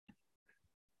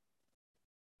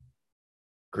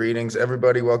Greetings,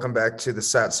 everybody. Welcome back to the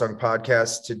Satsang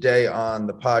Podcast. Today on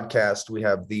the podcast, we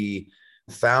have the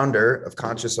founder of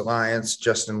Conscious Alliance,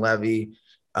 Justin Levy.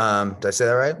 Did I say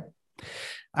that right?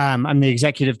 I'm the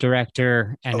executive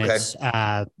director, and Okay. it's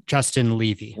Justin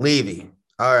Levy. Levy.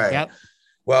 All right. Yep.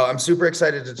 Well, I'm super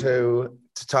excited to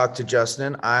talk to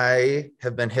Justin. I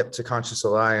have been hip to Conscious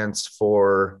Alliance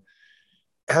for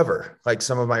ever. Like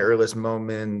some of my earliest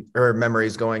moment or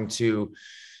memories going to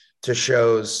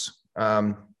shows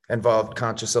involved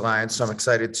Conscious Alliance. So I'm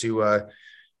excited to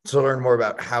learn more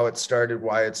about how it started,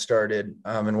 why it started,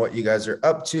 and what you guys are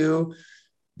up to.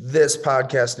 This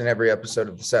podcast and every episode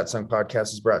of the Satsang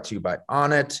Podcast is brought to you by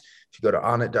Onnit. If you go to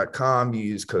onnit.com, you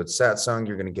use code Satsang,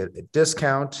 you're going to get a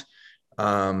discount.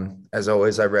 As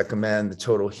always, I recommend the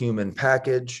Total Human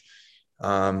package,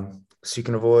 so you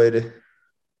can avoid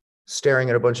staring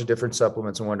at a bunch of different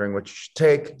supplements and wondering what you should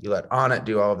take. You let Onnit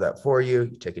do all of that for you.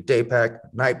 You take a day pack,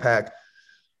 night pack,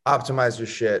 optimize your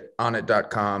shit,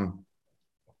 onnit.com.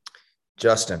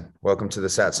 Justin, welcome to the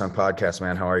Satsang Podcast,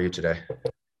 man. How are you today?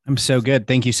 I'm so good.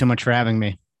 Thank you so much for having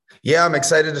me. Yeah, I'm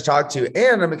excited to talk to you.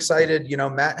 And I'm excited,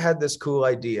 Matt had this cool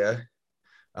idea.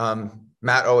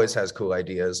 Matt always has cool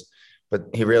ideas, but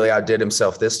he really outdid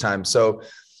himself this time. So,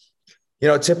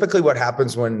 typically what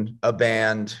happens when a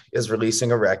band is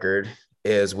releasing a record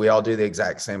is we all do the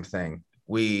exact same thing.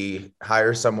 We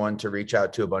hire someone to reach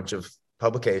out to a bunch of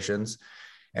publications,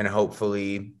 and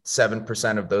hopefully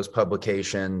 7% of those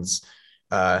publications,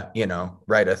 write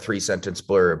a 3-sentence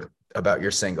blurb about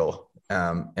your single.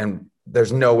 And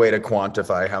there's no way to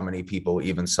quantify how many people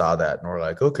even saw that. And we're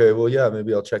like, okay, well, yeah,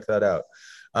 maybe I'll check that out.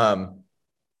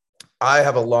 I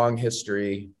have a long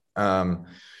history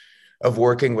of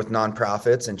working with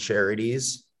nonprofits and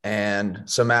charities. And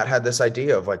so Matt had this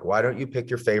idea of like, why don't you pick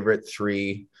your favorite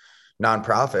 3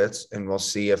 nonprofits and we'll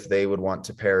see if they would want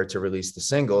to pair to release the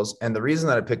singles. And the reason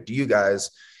that I picked you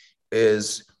guys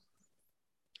is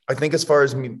I think as far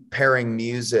as pairing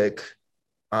music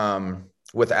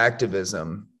with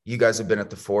activism, you guys have been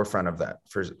at the forefront of that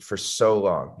for so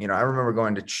long. I remember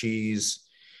going to Cheese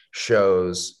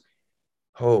shows.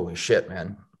 Holy shit,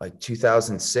 man. Like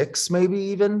 2006, maybe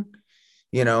even,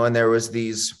 and there was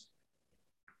these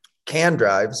can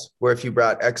drives where if you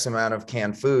brought X amount of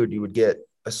canned food, you would get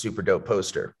a super dope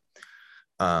poster.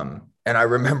 And I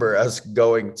remember us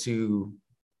going to,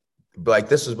 like,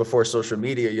 this was before social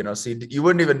media, so you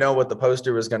wouldn't even know what the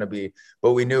poster was going to be,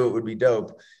 but we knew it would be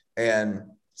dope. And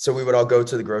so we would all go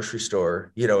to the grocery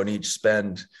store, and each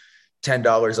spend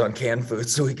 $10 on canned food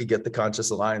so we could get the Conscious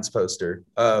Alliance poster.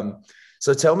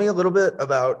 So tell me a little bit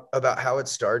about how it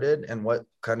started and what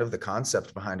kind of the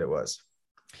concept behind it was.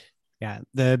 Yeah.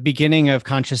 The beginning of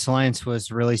Conscious Alliance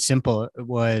was really simple. It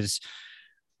was,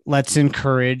 let's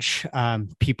encourage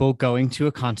people going to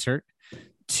a concert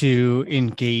to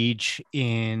engage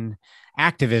in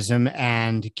activism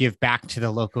and give back to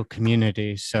the local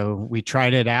community. So we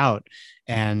tried it out,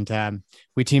 and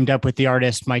we teamed up with the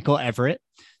artist Michael Everett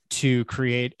to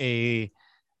create a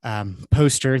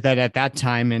poster that at that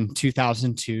time in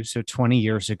 2002, so 20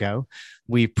 years ago,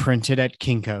 we printed at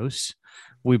Kinko's.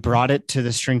 We brought it to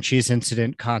the String Cheese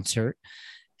Incident concert,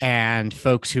 and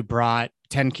folks who brought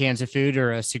 10 cans of food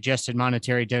or a suggested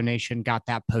monetary donation got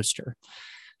that poster.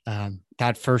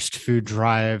 That first food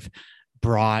drive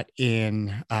brought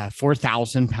in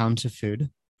 4,000 pounds of food.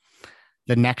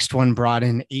 The next one brought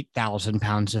in 8,000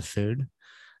 pounds of food.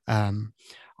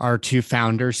 Our 2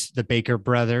 founders, the Baker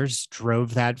brothers,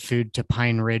 drove that food to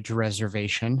Pine Ridge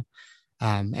Reservation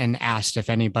and asked if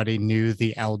anybody knew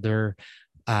the elder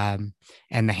and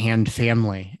the Hand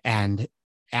family. And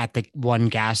at the one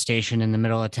gas station in the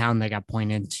middle of town, they got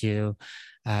pointed to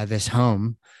this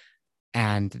home,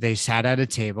 and they sat at a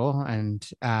table and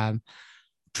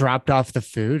dropped off the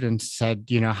food and said,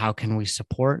 how can we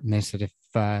support? And they said,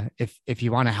 if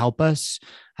you want to help us,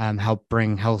 help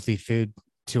bring healthy food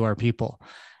to our people.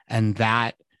 And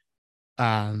that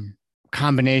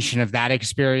combination of that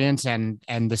experience and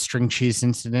the String Cheese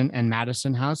Incident and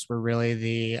Madison House were really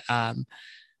the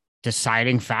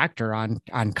deciding factor on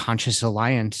Conscious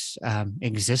Alliance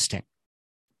existing.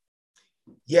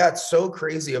 Yeah, it's so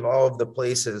crazy of all of the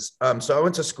places. So I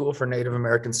went to school for Native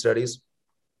American Studies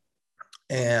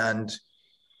and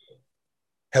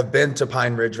have been to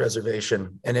Pine Ridge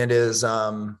Reservation, and it is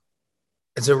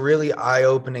it's a really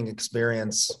eye-opening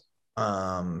experience.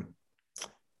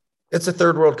 It's a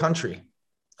third world country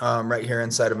right here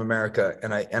inside of America,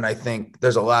 and I think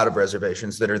there's a lot of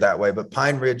reservations that are that way, but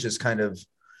Pine Ridge is kind of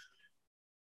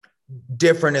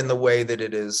different in the way that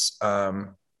it is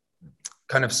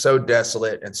kind of so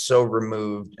desolate and so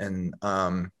removed and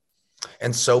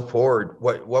so poor.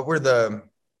 What were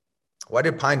why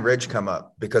did Pine Ridge come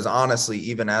up? Because honestly,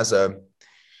 even as a,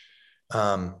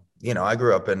 I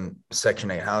grew up in Section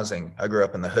 8 housing. I grew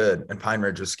up in the hood, and Pine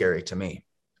Ridge was scary to me.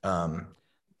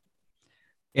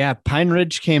 Yeah, Pine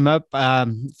Ridge came up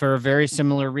for a very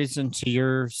similar reason to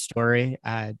your story.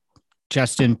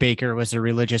 Justin Baker was a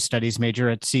religious studies major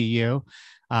at CU,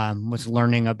 was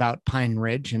learning about Pine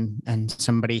Ridge, and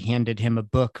somebody handed him a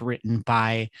book written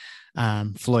by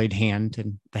Floyd Hand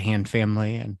and the Hand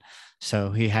family. And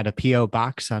so he had a P.O.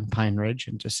 box on Pine Ridge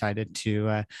and decided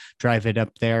to drive it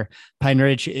up there. Pine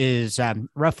Ridge is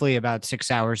roughly about 6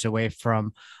 hours away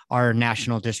from our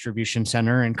national distribution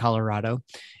center in Colorado.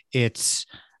 It's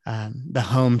the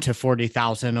home to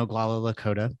 40,000 Oglala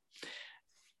Lakota.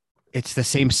 It's the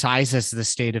same size as the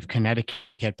state of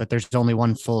Connecticut, but there's only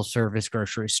one full service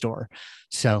grocery store.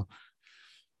 So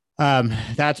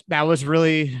that was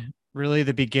really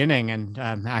the beginning. And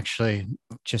actually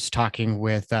just talking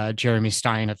with Jeremy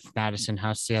Stein of Madison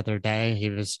House the other day, he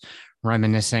was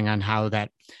reminiscing on how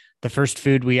that the first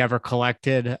food we ever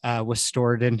collected was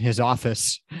stored in his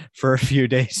office for a few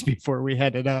days before we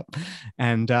headed up.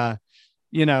 And,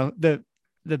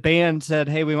 the band said,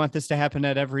 hey, we want this to happen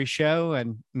at every show.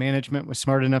 And management was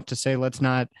smart enough to say, let's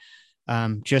not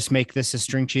just make this a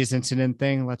string cheese incident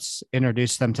thing. Let's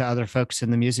introduce them to other folks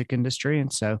in the music industry.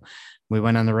 And so we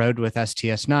went on the road with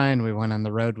STS9. We went on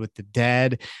the road with the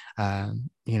Dead.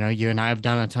 You and I have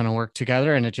done a ton of work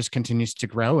together, and it just continues to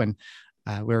grow. And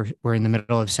we're in the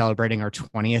middle of celebrating our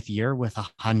 20th year with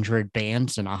 100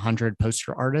 bands and 100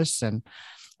 poster artists, and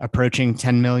approaching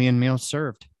 10 million meals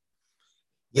served.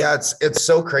 Yeah, it's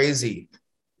so crazy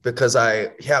because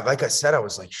like I said, I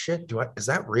was like, shit, is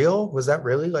that real? Was that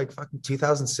really like fucking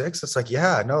 2006? It's like,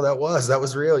 yeah, no, that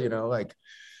was real,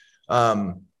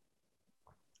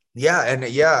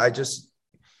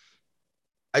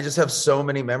 I just have so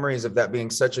many memories of that being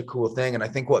such a cool thing. And I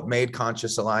think what made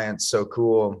Conscious Alliance so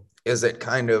cool is it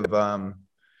kind of,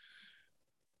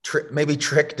 maybe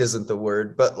tricked isn't the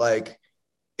word, but like,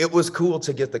 it was cool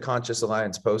to get the Conscious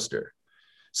Alliance poster.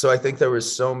 So I think there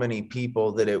was so many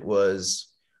people that it was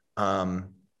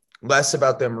less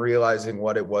about them realizing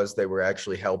what it was they were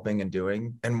actually helping and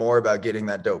doing, and more about getting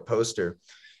that dope poster.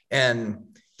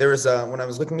 And there was when I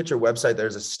was looking at your website,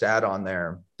 there's a stat on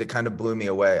there that kind of blew me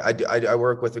away. I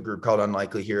work with a group called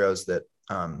Unlikely Heroes that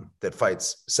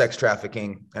fights sex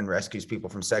trafficking and rescues people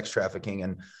from sex trafficking.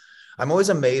 And I'm always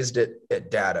amazed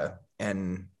at data.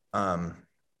 And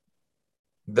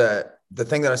the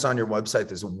thing that I saw on your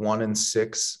website is 1 in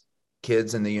 6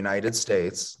 kids in the United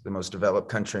States, the most developed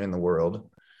country in the world,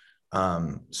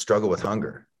 struggle with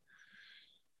hunger.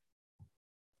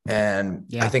 And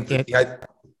yeah, I think go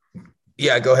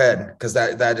ahead. Because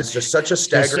that is just such a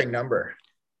staggering number.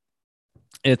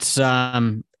 It's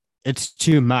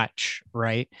too much,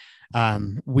 right?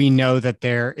 We know that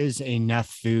there is enough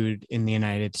food in the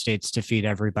United States to feed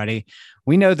everybody.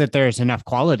 We know that there's enough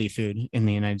quality food in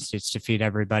the United States to feed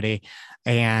everybody.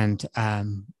 And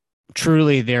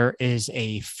truly, there is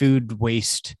a food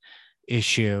waste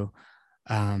issue.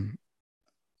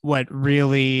 What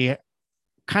really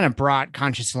kind of brought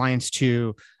Conscious Alliance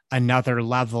to another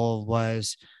level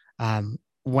was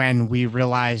when we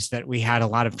realized that we had a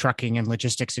lot of trucking and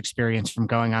logistics experience from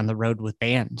going on the road with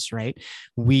bands, right?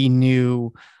 We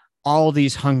knew all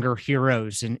these hunger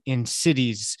heroes in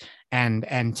cities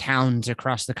and towns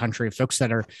across the country, folks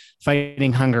that are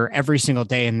fighting hunger every single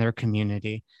day in their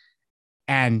community.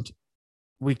 And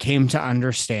we came to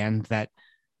understand that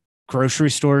grocery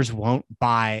stores won't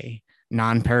buy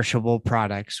non-perishable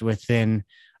products within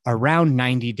around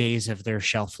 90 days of their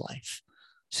shelf life.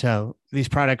 So these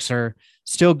products are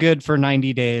still good for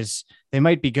 90 days. They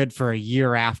might be good for a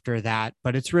year after that,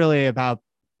 but it's really about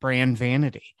brand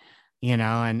vanity,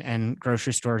 and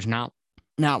grocery stores not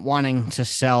wanting to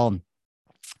sell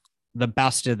the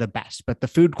best of the best, but the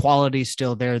food quality is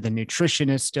still there. The nutrition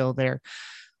is still there.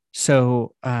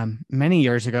 So many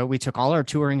years ago, we took all our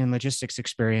touring and logistics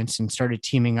experience and started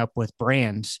teaming up with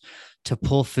brands to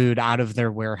pull food out of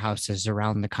their warehouses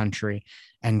around the country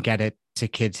and get it to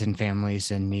kids and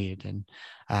families in need. And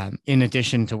in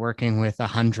addition to working with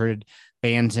 100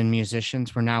 bands and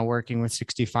musicians, we're now working with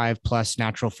 65 plus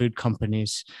natural food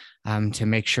companies to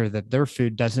make sure that their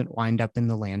food doesn't wind up in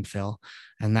the landfill,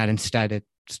 and that instead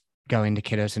it's going to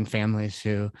kiddos and families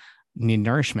who need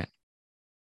nourishment.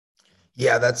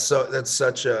 Yeah, that's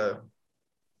such a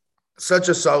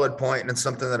solid point, and it's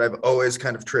something that I've always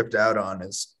kind of tripped out on.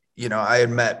 Is I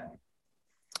met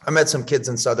some kids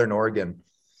in Southern Oregon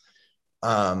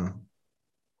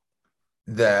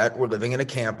that were living in a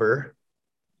camper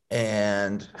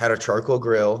and had a charcoal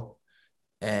grill,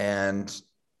 and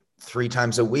 3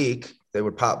 times a week they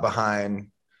would pop behind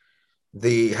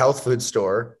the health food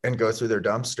store and go through their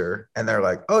dumpster. And they're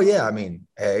like, oh yeah, I mean,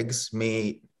 eggs,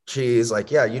 meat, cheese,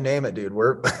 like, yeah, you name it, dude.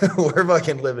 We're, we're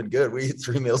fucking living good. We eat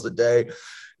 3 meals a day,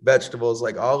 vegetables,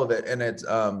 like all of it. And it's,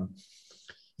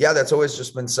 yeah, that's always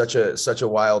just been such a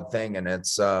wild thing. And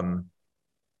it's,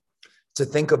 to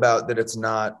think about that it's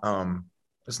not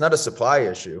a supply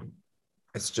issue.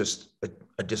 It's just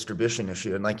a distribution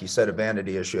issue. And like you said, a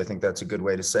vanity issue. I think that's a good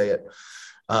way to say it.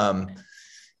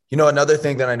 Another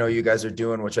thing that I know you guys are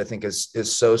doing, which I think is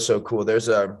so cool. There's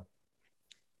our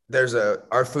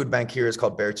food bank here is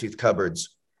called Beartooth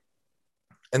Cupboards,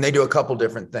 and they do a couple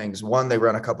different things. One, they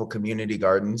run a couple community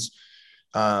gardens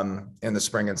in the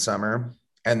spring and summer.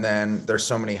 And then there's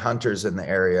so many hunters in the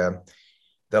area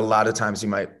that a lot of times you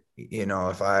might,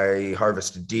 if I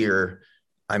harvest a deer,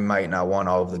 I might not want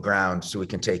all of the ground, so we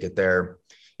can take it there.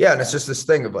 Yeah. And it's just this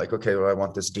thing of like, okay, well, I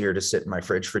want this deer to sit in my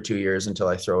fridge for 2 years until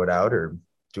I throw it out, or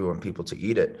do I want people to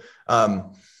eat it?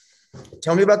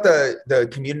 Tell me about the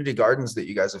community gardens that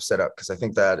you guys have set up, because I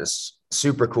think that is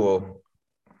super cool.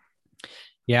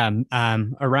 Yeah.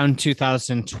 Around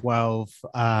 2012,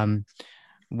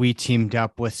 we teamed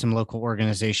up with some local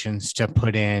organizations to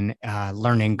put in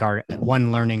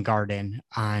one learning garden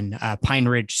on Pine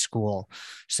Ridge School.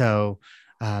 So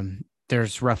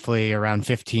there's roughly around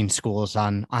 15 schools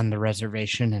on the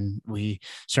reservation, and we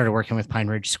started working with Pine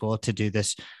Ridge School to do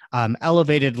this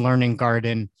elevated learning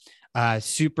garden.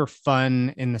 Super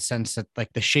fun in the sense that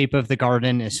like the shape of the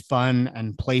garden is fun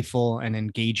and playful and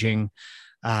engaging.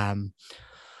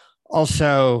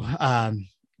 Also,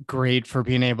 great for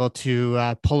being able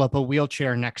to pull up a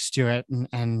wheelchair next to it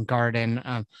and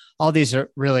garden. All these are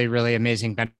really, really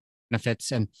amazing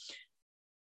benefits, and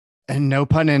no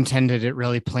pun intended, it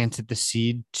really planted the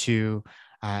seed to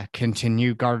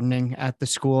continue gardening at the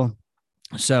school.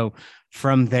 So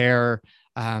from there,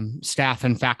 staff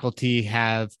and faculty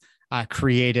have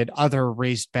created other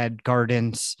raised bed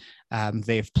gardens.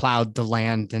 They've plowed the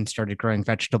land and started growing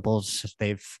vegetables.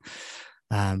 They've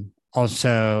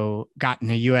also gotten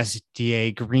a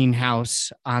USDA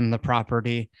greenhouse on the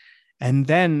property. And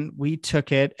then we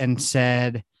took it and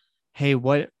said, hey,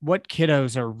 what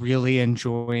kiddos are really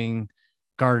enjoying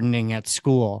gardening at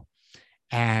school?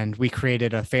 And we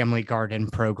created a family garden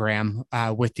program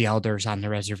with the elders on the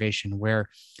reservation, where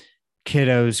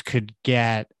kiddos could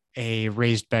get a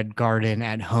raised bed garden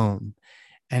at home.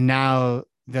 And now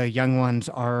the young ones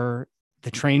are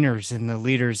the trainers and the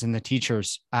leaders and the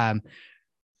teachers,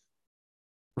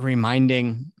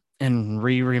 reminding and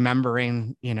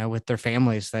remembering, with their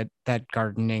families that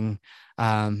gardening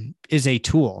is a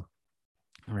tool,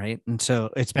 right? And so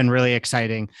it's been really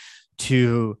exciting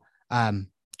to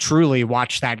truly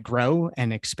watch that grow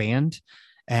and expand.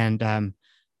 And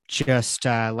just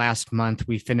last month,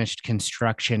 we finished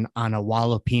construction on a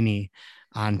Wallapini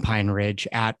on Pine Ridge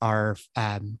at our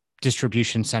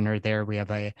distribution center there. We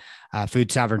have a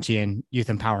food sovereignty and youth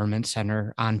empowerment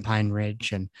center on Pine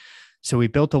Ridge. And so we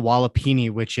built a Wallapini,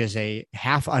 which is a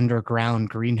half underground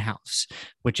greenhouse,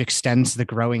 which extends the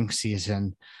growing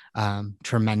season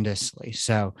tremendously.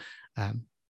 So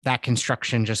that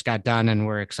construction just got done, and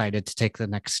we're excited to take the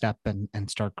next step and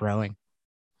start growing.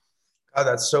 Oh,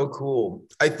 that's so cool.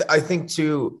 I think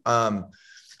too, some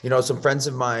friends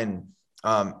of mine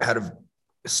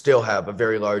still have a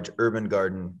very large urban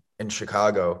garden in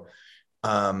Chicago.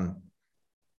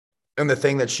 And the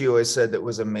thing that she always said that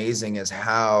was amazing is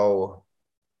how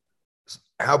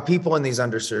people in these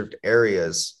underserved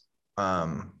areas,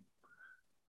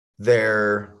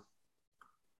 their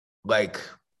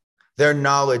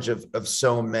knowledge of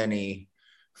so many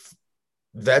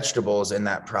vegetables in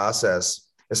that process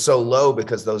is so low,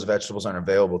 because those vegetables aren't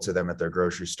available to them at their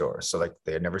grocery store. So like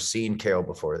they had never seen kale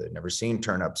before. They'd never seen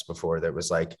turnips before. That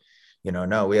was like,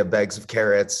 no, we have bags of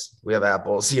carrots, we have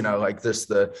apples, like this,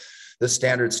 the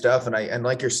standard stuff. And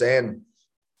like you're saying,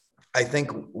 I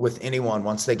think with anyone,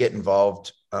 once they get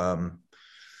involved,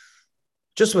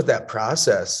 just with that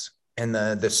process and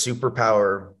the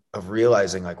superpower of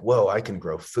realizing like, whoa, I can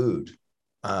grow food.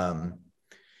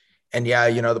 And yeah,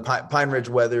 the Pine Ridge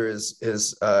weather is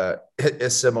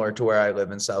similar to where I live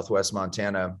in Southwest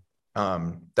Montana.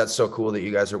 That's so cool that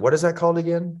you guys are, what is that called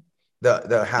again?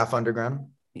 The half underground?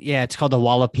 Yeah, it's called a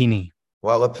Wallapini.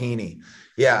 Wallapini.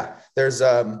 Yeah. There's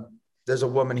a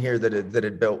woman here that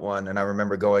had built one. And I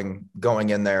remember going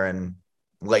in there in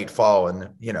late fall, and,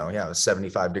 it was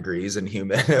 75 degrees and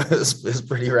humid. It was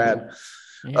pretty rad.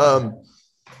 Yeah.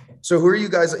 So who are you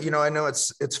guys? I know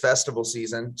it's festival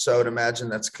season, so I would imagine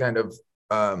that's kind of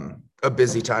a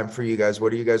busy time for you guys.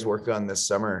 What are you guys working on this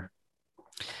summer?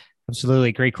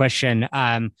 Absolutely. Great question.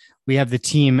 We have the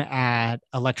team at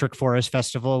Electric Forest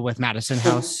Festival with Madison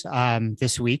House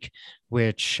this week,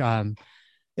 which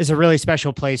is a really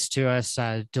special place to us.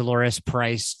 Dolores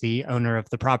Price, the owner of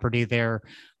the property there,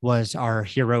 was our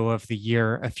hero of the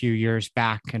year a few years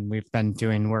back, and we've been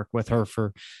doing work with her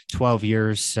for 12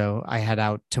 years. So I head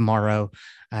out tomorrow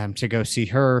to go see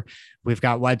her. We've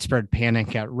got Widespread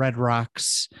Panic at Red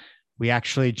Rocks. We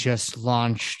actually just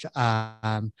launched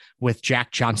with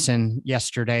Jack Johnson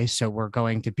yesterday. So we're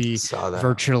going to be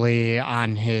virtually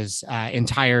on his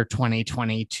entire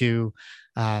 2022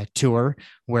 tour,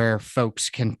 where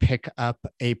folks can pick up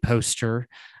a poster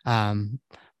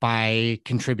by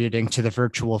contributing to the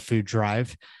virtual food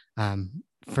drive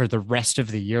for the rest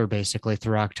of the year, basically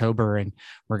through October. And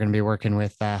we're going to be working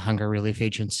with hunger relief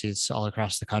agencies all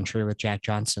across the country with Jack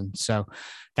Johnson. So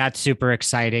that's super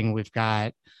exciting. We've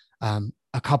got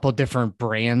a couple different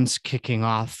brands kicking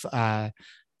off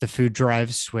the food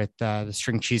drives with the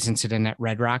string cheese incident at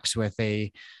Red Rocks with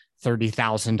a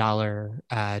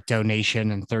 $30,000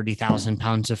 donation and 30,000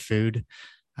 pounds of food.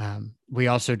 We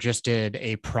also just did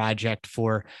a project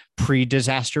for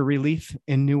pre-disaster relief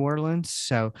in New Orleans.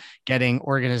 So getting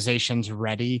organizations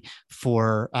ready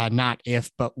for not if,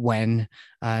 but when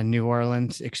New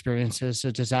Orleans experiences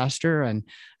a disaster. And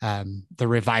the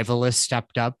revivalists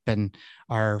stepped up and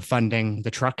are funding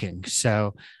the trucking.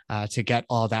 So to get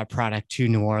all that product to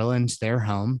New Orleans, their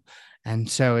home. And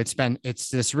so it's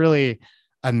this really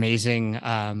amazing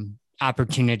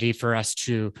opportunity for us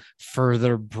to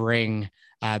further bring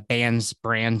bands,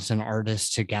 brands, and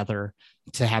artists together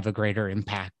to have a greater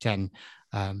impact. And,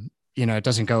 it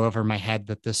doesn't go over my head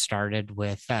that this started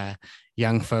with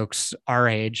young folks our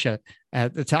age at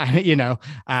the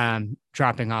time,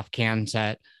 dropping off cans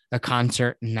at a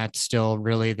concert. And that's still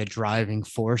really the driving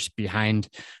force behind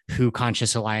who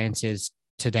Conscious Alliance is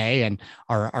today and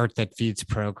our Art That Feeds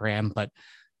program. But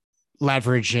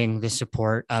leveraging the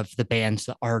support of the bands,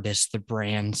 the artists, the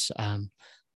brands,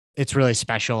 it's really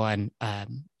special. And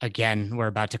again, we're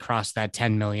about to cross that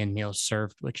 10 million meals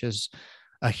served, which is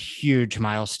a huge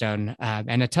milestone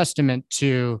and a testament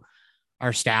to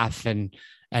our staff and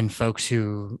folks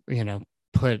who,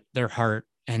 put their heart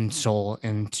and soul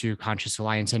into Conscious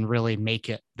Alliance and really make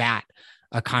it that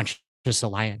a conscious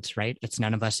alliance, right? It's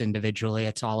none of us individually,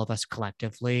 it's all of us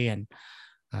collectively. And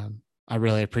I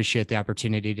really appreciate the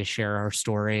opportunity to share our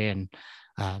story. And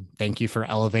thank you for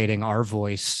elevating our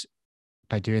voice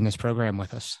by doing this program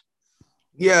with us.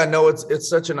 Yeah, no, it's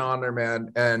such an honor,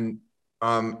 man. And,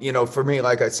 for me,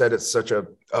 like I said, it's such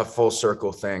a full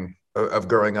circle thing of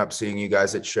growing up, seeing you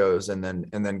guys at shows and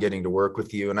then getting to work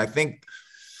with you. And I think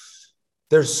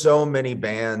there's so many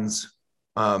bands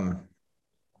that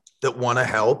want to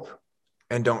help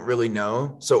and don't really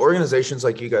know. So organizations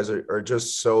like you guys are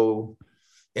just so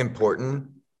important,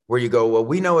 where you go, well,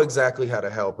 we know exactly how to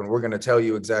help and we're going to tell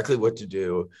you exactly what to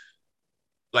do.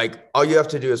 Like, all you have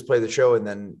to do is play the show, and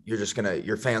then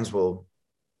your fans will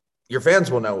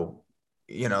know,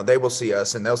 they will see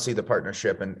us and they'll see the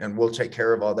partnership, and we'll take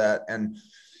care of all that. And,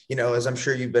 as I'm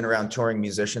sure you've been around touring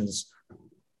musicians,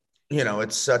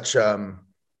 it's such, it's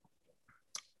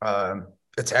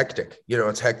hectic,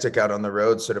 it's hectic out on the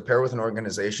road. So to pair with an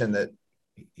organization that,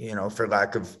 for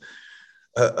lack of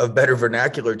better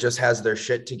vernacular, just has their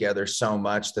shit together so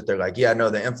much that they're like, yeah, no,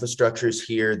 the infrastructure is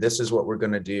here. This is what we're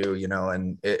going to do,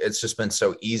 and it's just been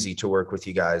so easy to work with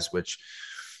you guys, which,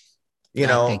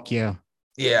 thank you.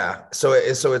 Yeah. So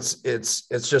it's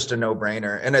just a no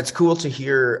brainer. And it's cool to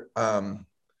hear,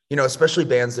 especially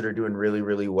bands that are doing really,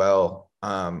 really well.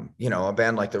 A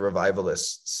band like the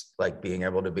Revivalists, like being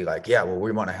able to be like, yeah, well,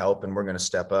 we want to help and we're going to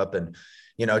step up. And,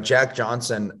 Jack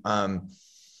Johnson,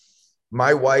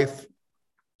 my wife,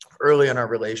 early in our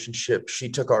relationship, she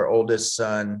took our oldest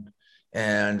son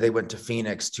and they went to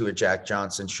Phoenix to a Jack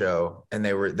Johnson show, and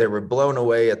they were blown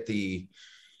away at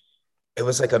it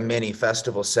was like a mini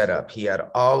festival setup. He had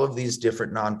all of these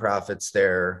different nonprofits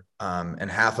there,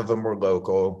 and half of them were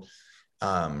local.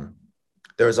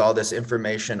 There was all this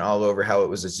information all over how it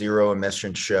was a zero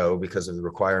emission show because of the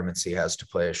requirements he has to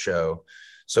play a show.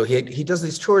 So he does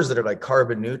these tours that are like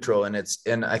carbon neutral, and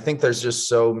I think there's just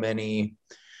so many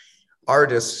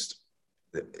artists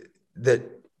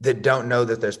that don't know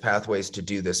that there's pathways to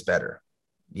do this better,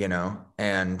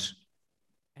 and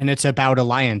it's about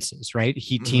alliances, right?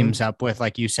 He teams up with,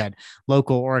 like you said,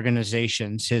 local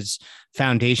organizations. His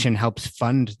foundation helps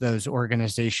fund those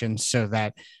organizations so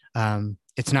that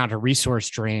it's not a resource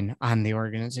drain on the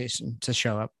organization to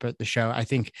show up at the show. I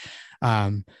think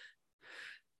the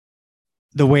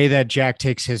way that Jack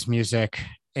takes his music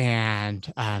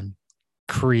and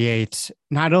create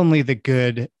not only the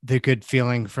good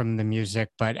feeling from the music,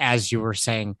 but as you were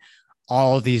saying,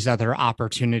 all of these other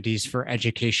opportunities for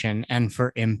education and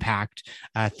for impact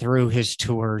through his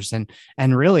tours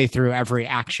and really through every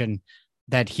action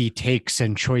that he takes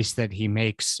and choice that he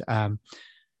makes.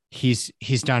 He's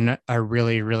done a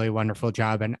really, really wonderful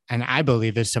job, and I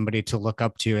believe is somebody to look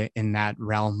up to in that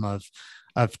realm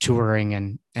of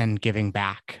touring and giving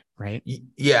back. Right.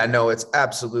 Yeah, no, it's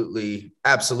absolutely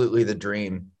the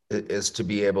dream is to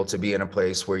be able to be in a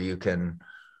place where you can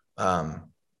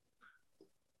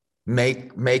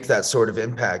make that sort of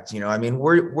impact. I mean,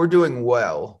 we're doing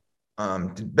well,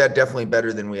 definitely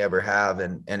better than we ever have.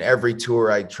 And every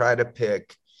tour I try to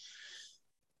pick,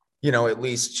 at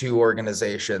least two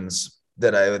organizations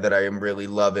that I am really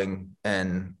loving,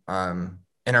 and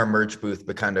our merch booth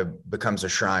becomes a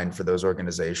shrine for those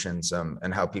organizations,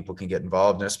 and how people can get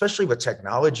involved. And especially with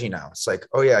technology now, it's like,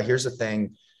 oh yeah, here's the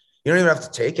thing. You don't even have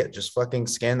to take it. Just fucking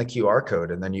scan the QR code,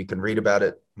 and then you can read about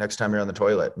it next time you're on the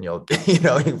toilet, and you'll, you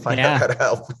can find out how to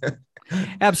help.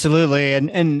 Absolutely.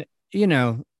 And,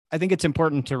 I think it's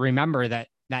important to remember that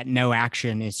no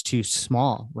action is too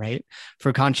small, right?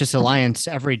 For Conscious Alliance,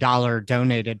 every dollar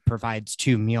donated provides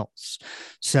 2 meals.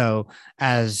 So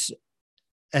as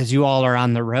you all are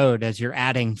on the road, as you're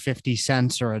adding 50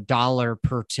 cents or $1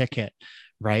 per ticket,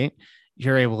 right?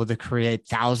 You're able to create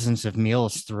thousands of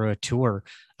meals through a tour.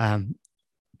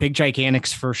 Big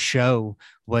Gigantic's first show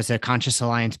was a Conscious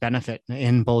Alliance benefit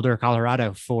in Boulder,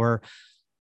 Colorado for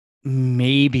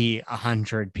maybe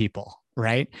 100 people,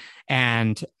 right?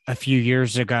 And a few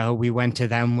years ago, we went to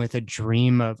them with a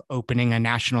dream of opening a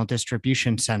national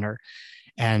distribution center.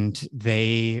 And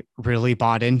they really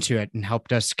bought into it and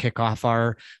helped us kick off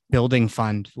our building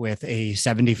fund with a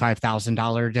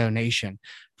 $75,000 donation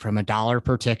from $1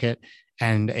 per ticket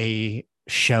and a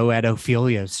show at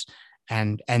Ophelia's.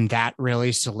 And that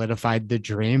really solidified the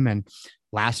dream. And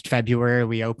last February,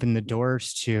 we opened the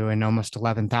doors to an almost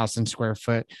 11,000 square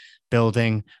foot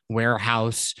building,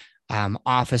 warehouse,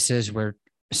 offices where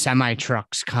semi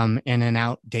trucks come in and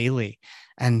out daily.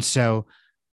 And so,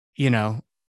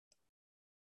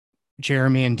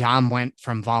 Jeremy and Dom went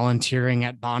from volunteering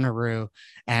at Bonnaroo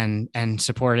and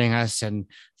supporting us and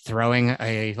throwing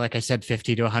a, like I said,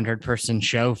 50 to 100 person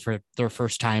show for their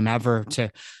first time ever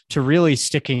to really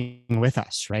sticking with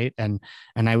us. Right. And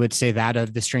I would say that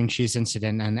of the String Cheese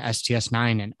Incident and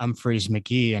STS-9 and Humphreys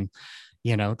McGee and,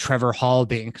 Trevor Hall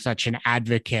being such an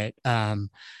advocate,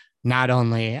 not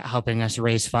only helping us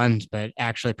raise funds, but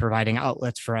actually providing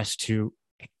outlets for us to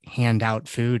hand out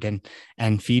food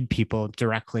and feed people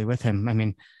directly with him. I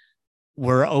mean,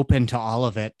 we're open to all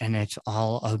of it, and it's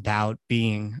all about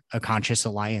being a Conscious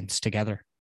Alliance together.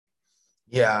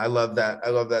 Yeah, I love that. I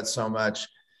love that so much.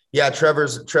 Yeah,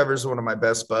 Trevor's one of my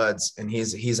best buds, and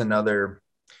he's another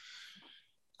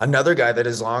guy that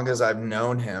as long as I've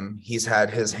known him, he's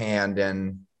had his hand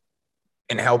in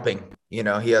helping. He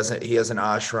has an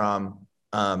ashram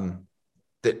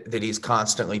that he's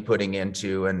constantly putting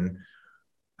into, and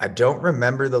I don't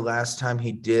remember the last time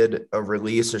he did a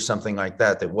release or something like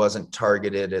that wasn't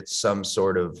targeted at some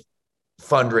sort of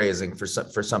fundraising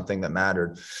for something that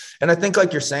mattered. And I think,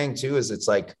 like you're saying too, is it's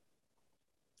like,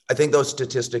 I think those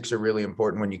statistics are really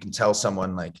important when you can tell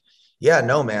someone like, yeah,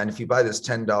 no, man, if you buy this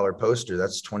 $10 poster,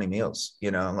 that's 20 meals,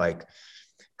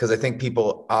 because I think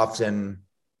people often,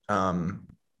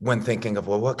 when thinking of,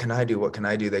 well, what can I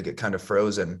do? They get kind of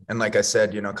frozen. And like I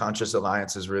said, Conscious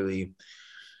Alliance has really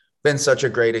been such a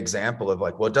great example of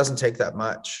like, well, it doesn't take that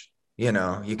much. You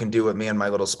can do what me and my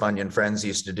little Spunnion friends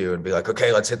used to do and be like,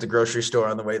 okay, let's hit the grocery store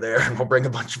on the way there and we'll bring a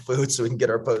bunch of food so we can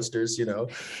get our posters,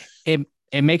 It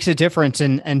makes a difference.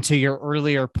 And to your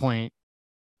earlier point,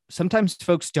 sometimes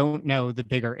folks don't know the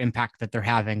bigger impact that they're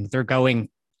having. They're going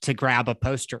to grab a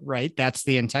poster, right? That's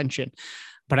the intention.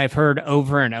 But I've heard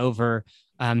over and over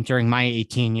during my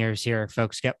 18 years here,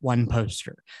 folks get 1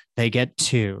 poster, they get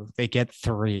 2, they get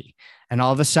 3. And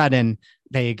all of a sudden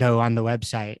they go on the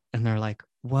website and they're like,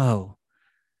 whoa,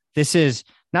 this is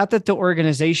not that the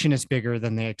organization is bigger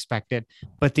than they expected,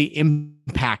 but the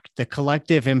impact, the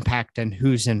collective impact and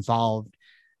who's involved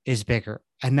is bigger.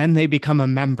 And then they become a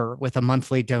member with a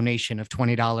monthly donation of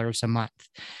 $20 a month.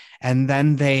 And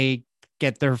then they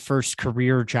get their first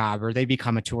career job, or they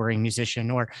become a touring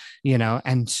musician, or,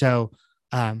 and so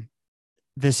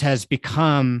this has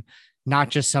become not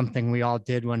just something we all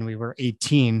did when we were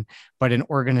 18, but an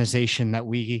organization that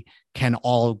we can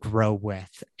all grow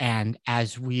with. And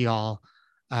as we all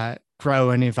grow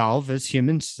and evolve as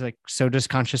humans, like, so does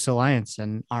Conscious Alliance,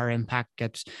 and our impact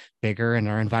gets bigger, and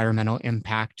our environmental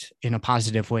impact in a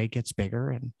positive way gets bigger.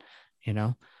 And,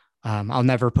 I'll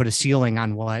never put a ceiling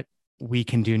on what we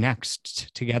can do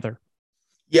next together.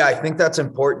 Yeah, I think that's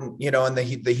important, and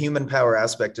the human power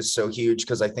aspect is so huge,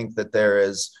 because I think that there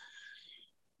is,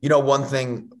 one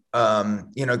thing,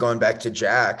 going back to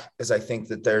Jack, is I think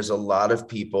that there's a lot of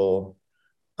people,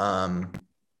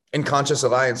 and Conscious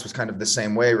Alliance was kind of the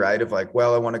same way, right? Of like,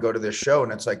 well, I want to go to this show.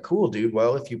 And it's like, cool, dude.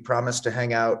 Well, if you promise to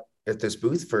hang out at this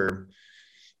booth for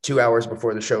 2 hours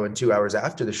before the show and 2 hours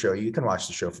after the show, you can watch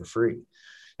the show for free.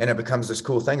 And it becomes this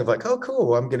cool thing of like, oh, cool.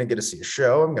 Well, I'm going to get to see a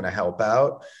show. I'm going to help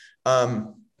out.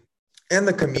 And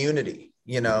the community,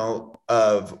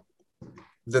 of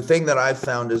the thing that I've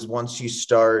found is once you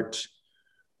start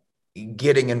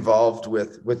getting involved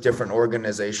with different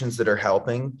organizations that are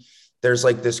helping, there's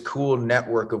like this cool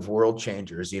network of world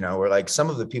changers, where like some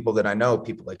of the people that I know,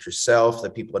 people like yourself, the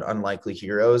people at Unlikely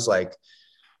Heroes, like,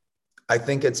 I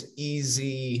think it's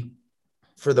easy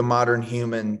for the modern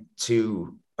human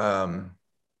to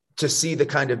see the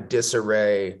kind of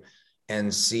disarray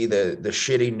and see the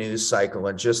shitty news cycle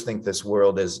and just think this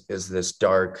world is this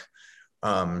dark,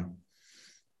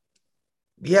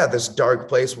 this dark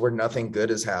place where nothing good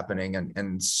is happening.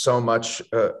 And so much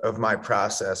of my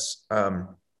process,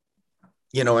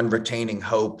 and retaining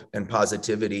hope and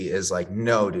positivity is like,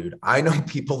 no, dude, I know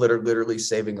people that are literally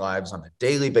saving lives on a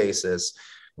daily basis.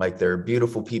 Like, they're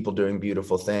beautiful people doing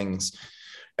beautiful things.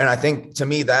 And I think, to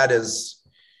me, that is,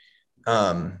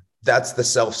 that's the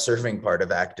self-serving part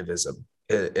of activism,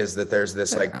 is that there's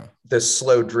this like this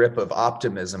slow drip of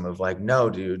optimism of like, no,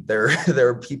 dude, there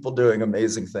are people doing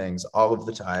amazing things all of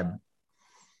the time.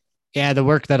 Yeah, the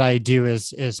work that I do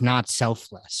is not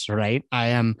selfless, right?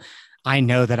 I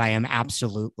know that I am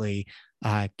absolutely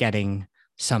getting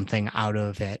something out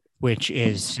of it, which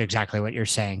is exactly what you're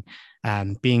saying.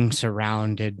 Being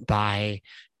surrounded by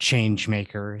change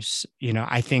makers,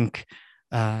 I think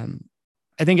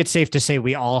it's safe to say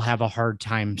we all have a hard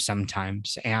time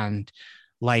sometimes, and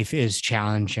life is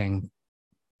challenging.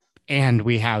 And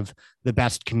we have the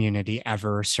best community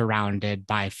ever, surrounded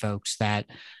by folks that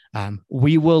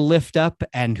we will lift up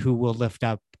and who will lift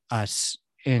up us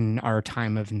in our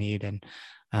time of need. And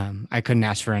I couldn't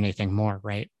ask for anything more,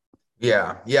 right?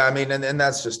 Yeah. Yeah. I mean, and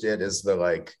that's just it, is the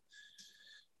like,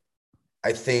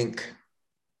 I think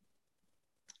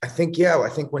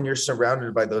when you're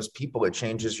surrounded by those people, it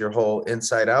changes your whole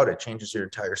inside out. It changes your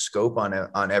entire scope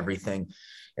on everything.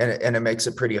 And it makes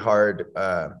it pretty hard,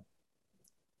 to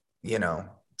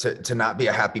not be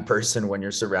a happy person when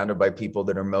you're surrounded by people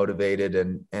that are motivated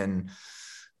and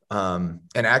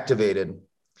activated.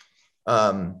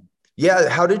 How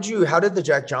did the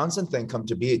Jack Johnson thing come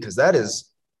to be? Because that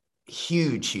is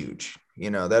huge.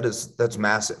 That's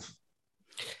massive.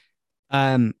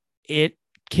 It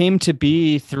came to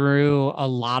be through a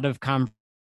lot of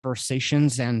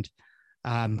conversations and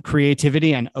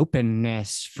creativity and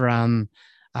openness from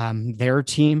their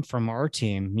team, from our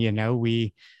team.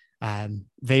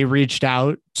 They reached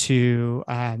out to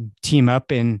team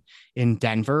up in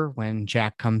Denver when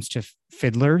Jack comes to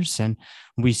Fiddlers, and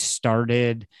we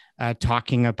started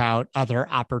talking about other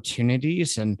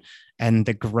opportunities and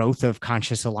the growth of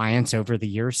Conscious Alliance over the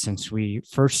years since we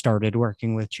first started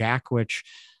working with Jack, which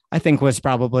I think was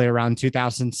probably around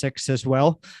 2006 as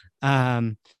well.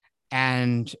 And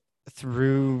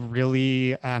through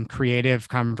really creative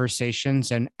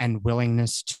conversations and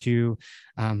willingness to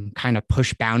kind of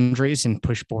push boundaries and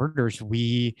push borders,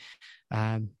 we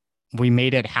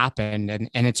made it happen.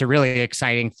 And it's a really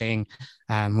exciting thing.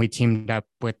 We teamed up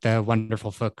with the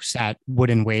wonderful folks at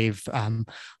Wooden Wave,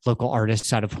 local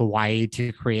artists out of Hawaii,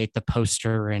 to create the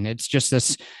poster. And it's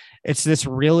this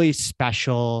really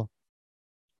special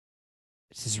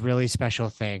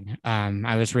thing.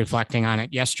 I was reflecting on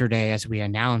it yesterday as we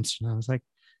announced, and I was like,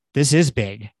 this is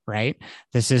big, right?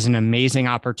 This is an amazing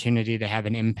opportunity to have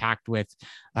an impact with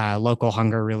local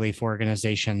hunger relief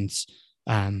organizations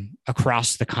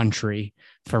across the country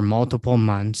for multiple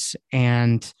months.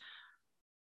 And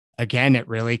again, it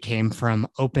really came from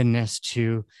openness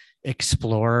to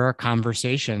explore a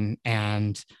conversation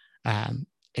and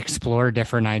explore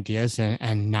different ideas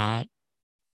and not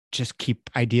just keep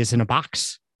ideas in a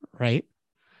box, right?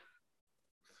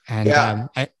 And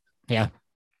I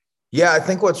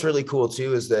think what's really cool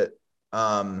too is that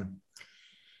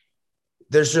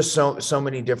there's just so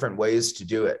many different ways to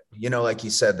do it. Like you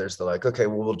said, there's the like, okay,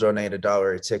 well, we'll donate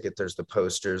 $1 a ticket. There's the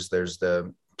posters. There's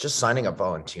the just signing up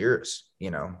volunteers.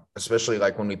 Especially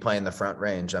like when we play in the Front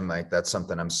Range, I'm like, that's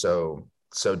something I'm so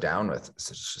down with.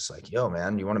 It's just like, yo,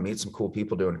 man, you want to meet some cool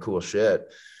people doing cool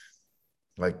shit?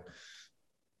 Like,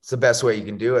 it's the best way you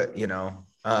can do it.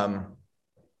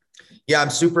 Yeah, I'm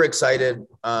super excited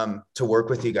to work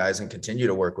with you guys and continue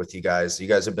to work with you guys. You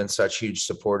guys have been such huge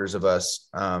supporters of us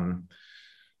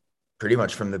pretty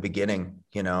much from the beginning,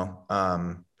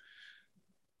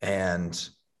 and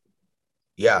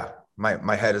yeah,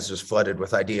 my head is just flooded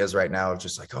with ideas right now of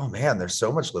just like, oh man, there's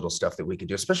so much little stuff that we could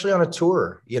do, especially on a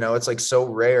tour. It's like so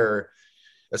rare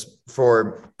as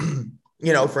for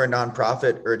for a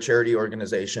nonprofit or a charity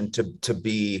organization to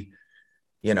be,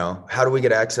 how do we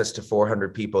get access to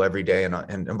 400 people every day in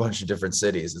a bunch of different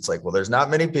cities? It's like, well, there's not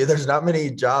many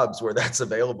jobs where that's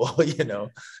available.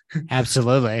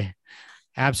 Absolutely.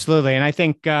 Absolutely. And I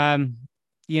think,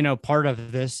 part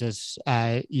of this is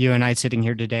you and I sitting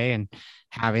here today and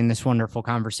having this wonderful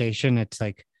conversation. It's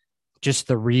like just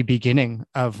the re-beginning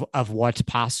of what's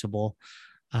possible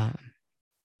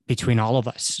between all of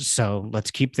us. So let's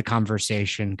keep the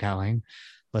conversation going.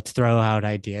 Let's throw out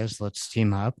ideas. Let's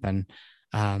team up. And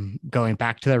going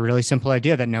back to that really simple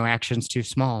idea that no action's too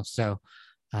small. So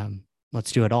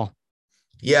let's do it all.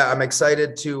 Yeah, I'm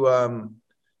excited to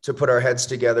put our heads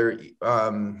together.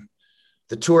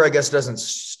 The tour, I guess, doesn't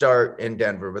start in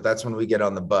Denver, but that's when we get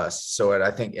on the bus. So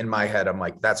I think in my head, I'm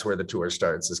like, that's where the tour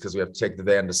starts, is because we have to take the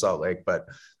van to Salt Lake. But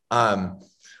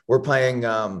we're playing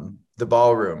the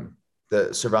ballroom,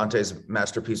 the Cervantes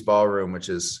Masterpiece Ballroom, which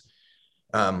is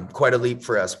quite a leap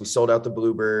for us. We sold out the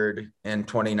Bluebird in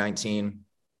 2019,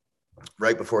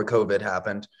 right before COVID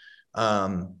happened.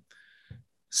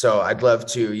 So I'd love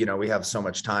to, we have so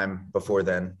much time before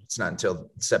then. It's not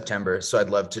until September. So I'd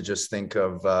love to just think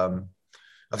of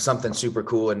something super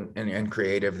cool and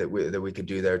creative that we could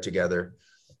do there together.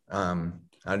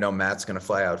 I know Matt's going to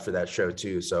fly out for that show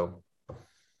too. So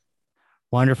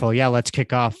wonderful. Yeah. Let's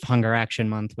kick off Hunger Action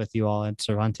Month with you all at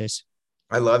Cervantes.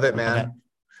 I love it, man.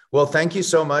 Well, thank you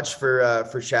so much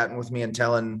for chatting with me and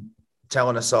telling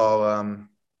us all,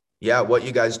 what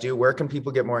you guys do. Where can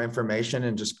people get more information,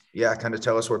 and just, kind of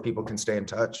tell us where people can stay in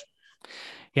touch?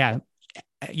 Yeah.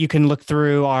 You can look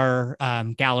through our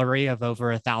gallery of over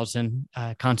 1,000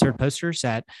 concert posters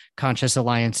at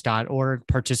consciousalliance.org.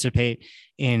 Participate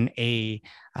in a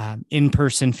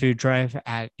in-person food drive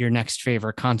at your next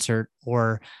favorite concert,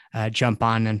 or jump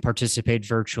on and participate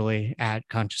virtually at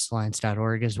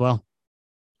consciousalliance.org as well.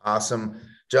 Awesome.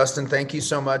 Justin, thank you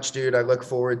so much, dude. I look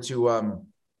forward to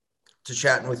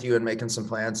chatting with you and making some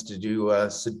plans to do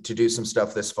some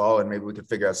stuff this fall, and maybe we could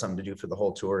figure out something to do for the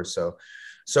whole tour.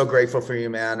 So grateful for you,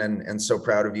 man. And so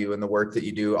proud of you and the work that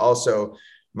you do. Also,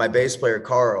 my bass player,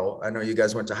 Carl, I know you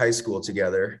guys went to high school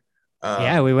together.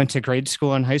 We went to grade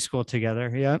school and high school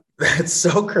together. Yeah. That's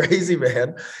so crazy,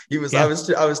 man. I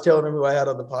was telling him who I had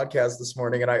on the podcast this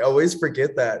morning, and I always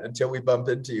forget that until we bump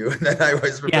into you. And then I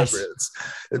always remember it.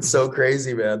 It's so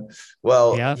crazy, man.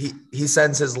 Well, he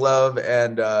sends his love,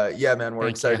 and man, we're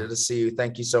excited to see you.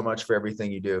 Thank you so much for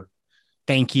everything you do.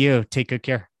 Thank you. Take good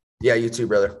care. Yeah, you too,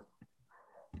 brother.